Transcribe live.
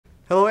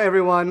Hello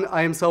everyone,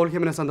 I am Saul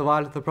Jimenez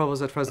Sandoval, the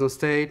Provost at Fresno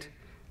State,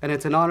 and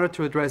it's an honor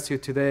to address you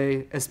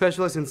today,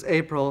 especially since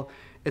April,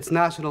 it's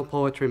National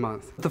Poetry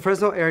Month. The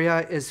Fresno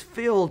area is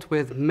filled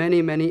with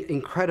many, many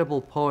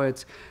incredible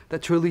poets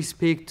that truly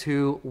speak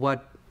to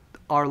what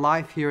our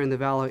life here in the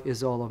Valley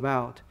is all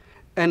about.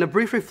 And a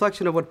brief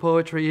reflection of what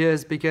poetry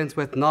is begins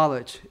with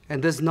knowledge,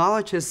 and this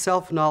knowledge is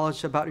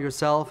self-knowledge about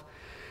yourself,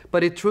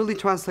 but it truly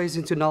translates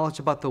into knowledge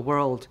about the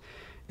world.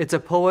 It's a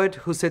poet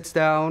who sits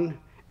down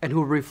and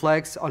who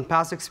reflects on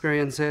past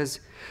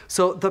experiences.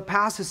 So the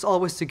past is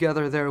always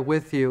together there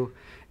with you,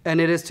 and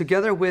it is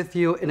together with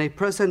you in a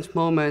present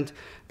moment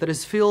that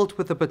is filled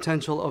with the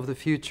potential of the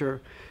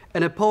future.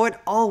 And a poet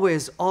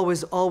always,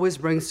 always, always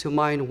brings to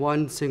mind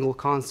one single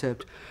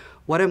concept.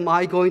 What am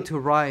I going to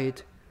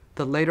write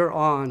that later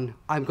on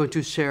I'm going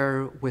to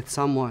share with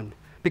someone?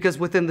 Because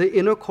within the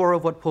inner core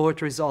of what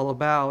poetry is all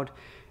about,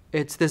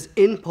 it's this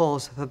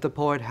impulse that the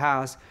poet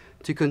has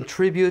to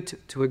contribute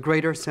to a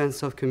greater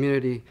sense of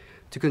community,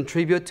 to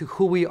contribute to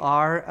who we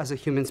are as a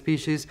human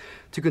species,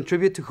 to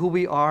contribute to who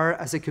we are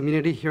as a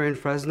community here in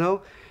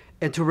Fresno,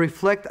 and to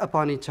reflect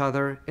upon each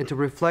other and to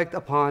reflect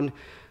upon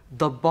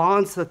the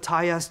bonds that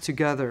tie us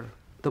together,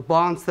 the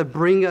bonds that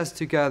bring us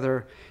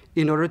together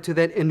in order to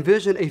then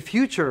envision a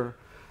future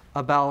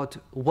about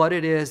what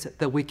it is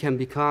that we can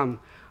become.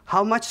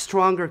 How much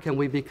stronger can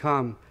we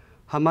become?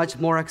 How much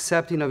more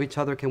accepting of each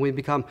other can we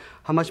become?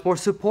 How much more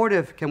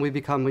supportive can we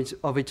become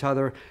of each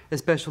other,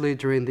 especially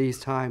during these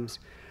times?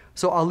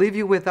 So I'll leave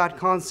you with that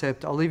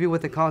concept. I'll leave you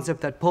with the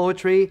concept that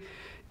poetry,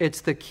 it's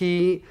the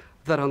key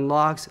that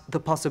unlocks the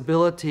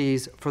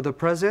possibilities for the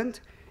present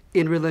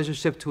in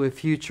relationship to a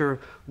future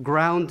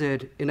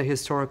grounded in a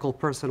historical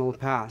personal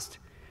past.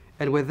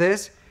 And with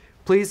this,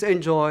 please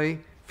enjoy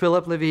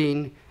Philip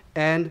Levine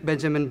and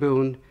Benjamin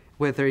Boone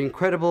with their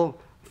incredible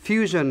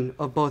fusion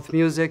of both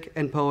music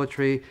and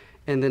poetry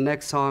in the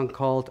next song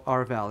called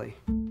Our Valley.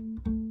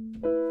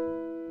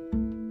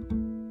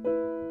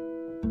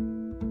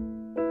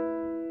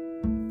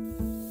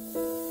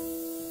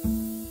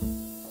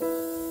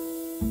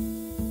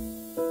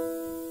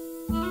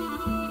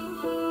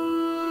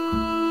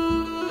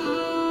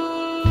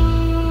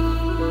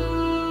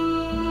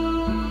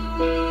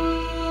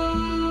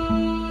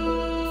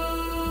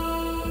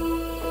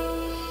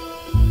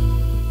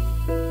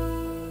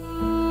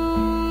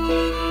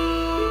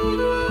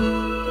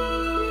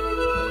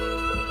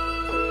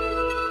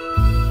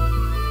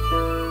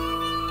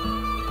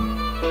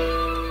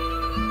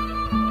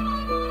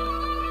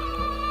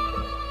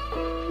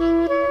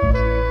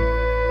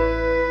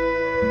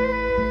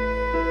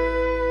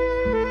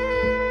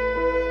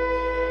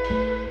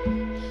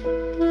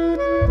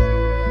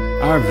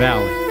 Our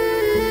valley.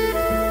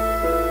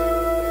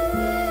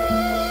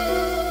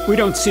 We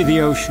don't see the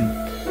ocean,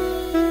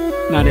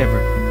 not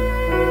ever.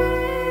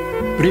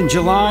 But in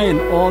July and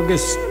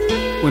August,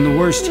 when the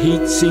worst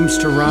heat seems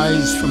to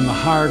rise from the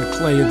hard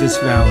clay of this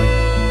valley,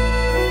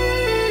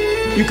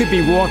 you could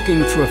be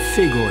walking through a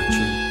fig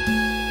orchard,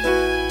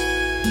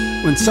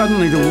 when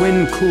suddenly the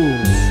wind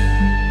cools,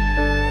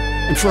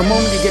 and for a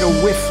moment you get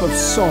a whiff of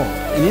salt,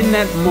 and in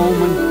that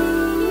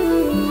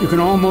moment, you can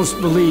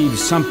almost believe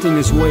something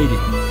is waiting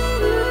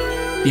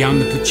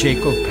beyond the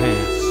Pacheco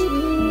Pass.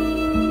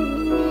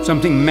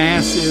 Something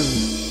massive,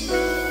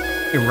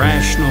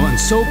 irrational, and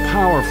so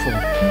powerful,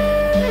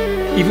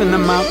 even the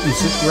mountains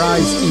that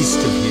rise east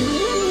of here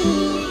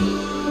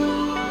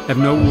have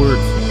no word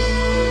for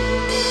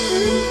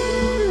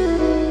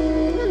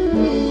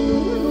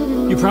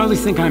it. You probably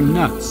think I'm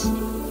nuts,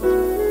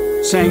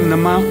 saying the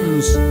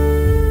mountains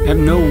have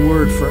no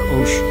word for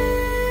ocean.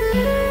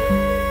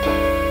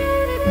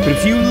 But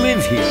if you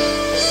live here,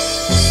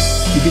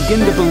 you begin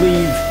to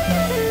believe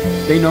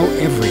they know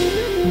everything.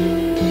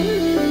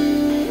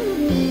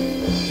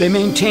 They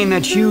maintain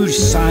that huge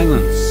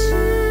silence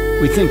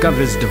we think of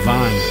as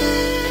divine.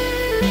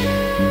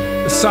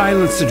 The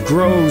silence that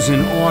grows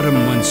in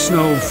autumn when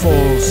snow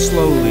falls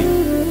slowly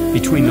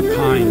between the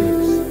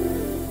pines,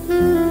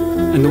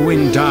 and the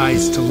wind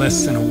dies to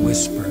less than a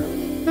whisper,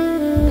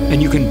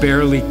 and you can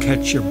barely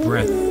catch your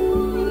breath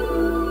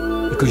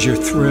because you're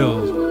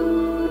thrilled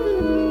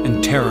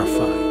and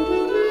terrified.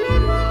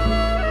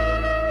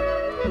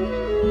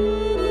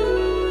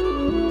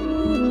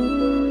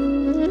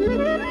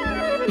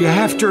 You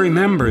have to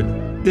remember,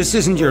 this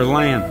isn't your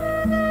land.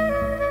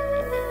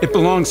 It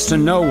belongs to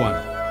no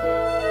one,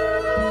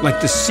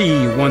 like the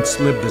sea you once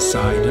lived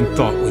beside and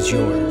thought was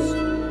yours.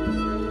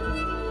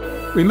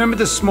 Remember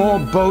the small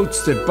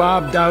boats that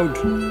bobbed out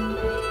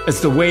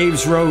as the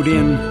waves rode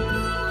in,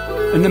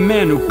 and the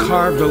men who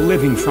carved a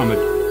living from it,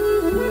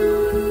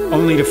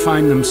 only to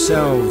find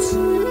themselves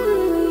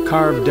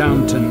carved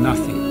down to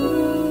nothing.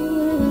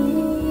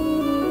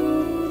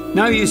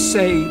 Now you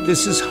say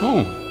this is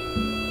home.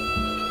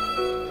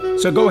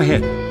 So go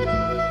ahead,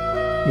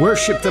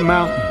 worship the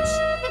mountains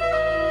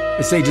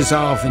as they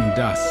dissolve in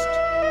dust.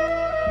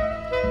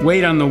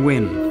 Wait on the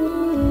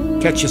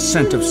wind, catch a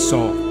scent of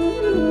salt.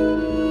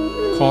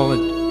 Call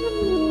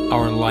it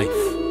our life.